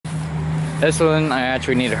This one I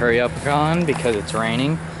actually need to hurry up on because it's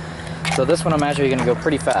raining. So this one I'm actually going to go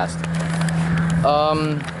pretty fast.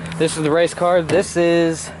 This is the race car. This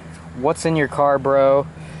is what's in your car, bro.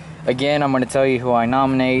 Again, I'm going to tell you who I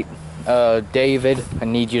nominate. David, I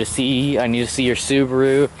need to see your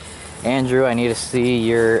Subaru. Andrew, I need to see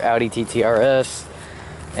your Audi TT RS.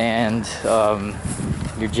 And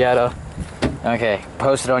your Jetta. Okay,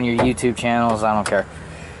 post it on your YouTube channels, I don't care.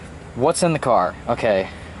 What's in the car? Okay.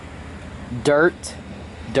 Dirt,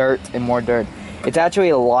 and more dirt. It's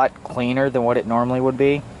actually a lot cleaner than what it normally would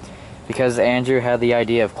be because Andrew had the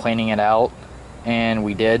idea of cleaning it out, and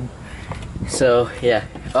we did. So yeah,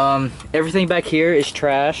 everything back here is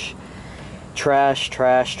trash.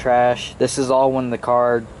 This is all when the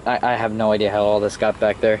car, I have no idea how all this got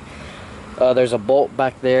back there. There's a bolt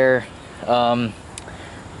back there. I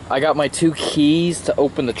got my 2 keys to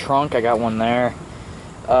open the trunk. I got one there.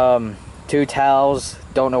 2 towels.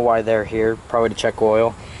 Don't know why they're here. Probably to check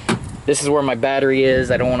oil. This is where my battery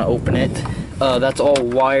is. I don't want to open it. That's all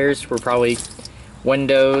wires for probably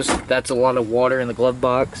windows. That's a lot of water in the glove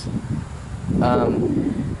box.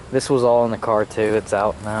 This was all in the car too. It's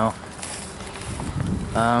out now.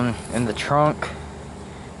 In the trunk,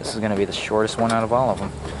 this is going to be the shortest one out of all of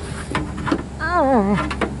them.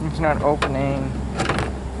 It's not opening.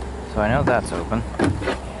 So I know that's open.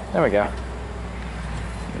 There we go.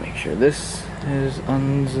 Make sure this is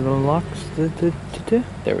unlocked.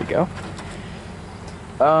 There we go.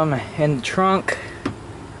 In the trunk,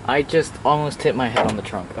 I just almost hit my head on the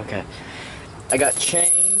trunk. Okay. I got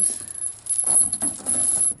chains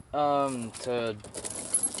to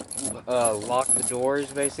lock the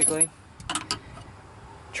doors, basically.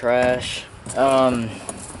 Trash.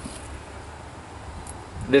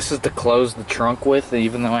 This is to close the trunk with,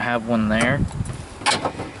 even though I have one there.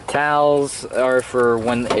 Towels are for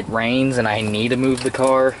when it rains and I need to move the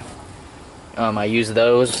car. I use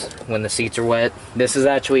those when the seats are wet. This is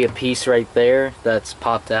actually a piece right there that's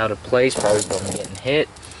popped out of place, probably from getting hit.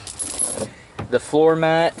 The floor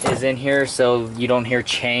mat is in here so you don't hear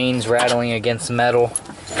chains rattling against metal.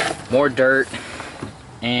 More dirt,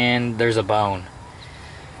 and there's a bone.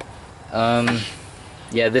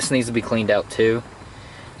 Yeah, this needs to be cleaned out too,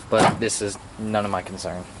 but this is none of my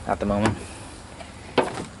concern at the moment.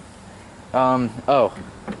 Oh.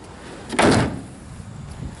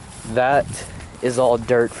 That is all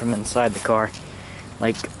dirt from inside the car.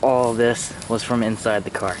 Like, all this was from inside the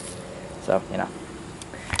car. So, you know.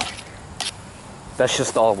 That's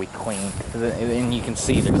just all we cleaned. And you can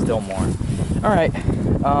see there's still more. Alright.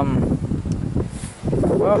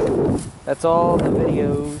 Well, that's all the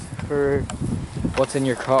videos for what's in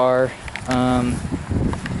your car.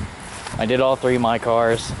 I did all 3 of my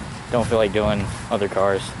cars. Don't feel like doing other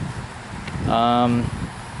cars.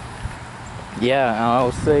 Yeah,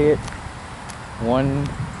 I'll say it one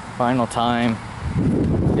final time.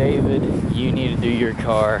 David, you need to do your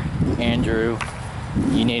car. Andrew,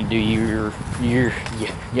 you need to do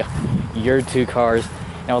your 2 cars.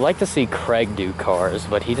 Now, I'd like to see Craig do cars,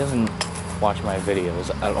 but he doesn't watch my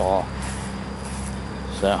videos at all.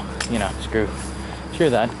 So, you know, screw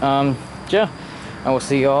that. Yeah, I will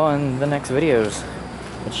see y'all in the next videos.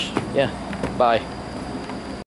 Which, yeah, bye.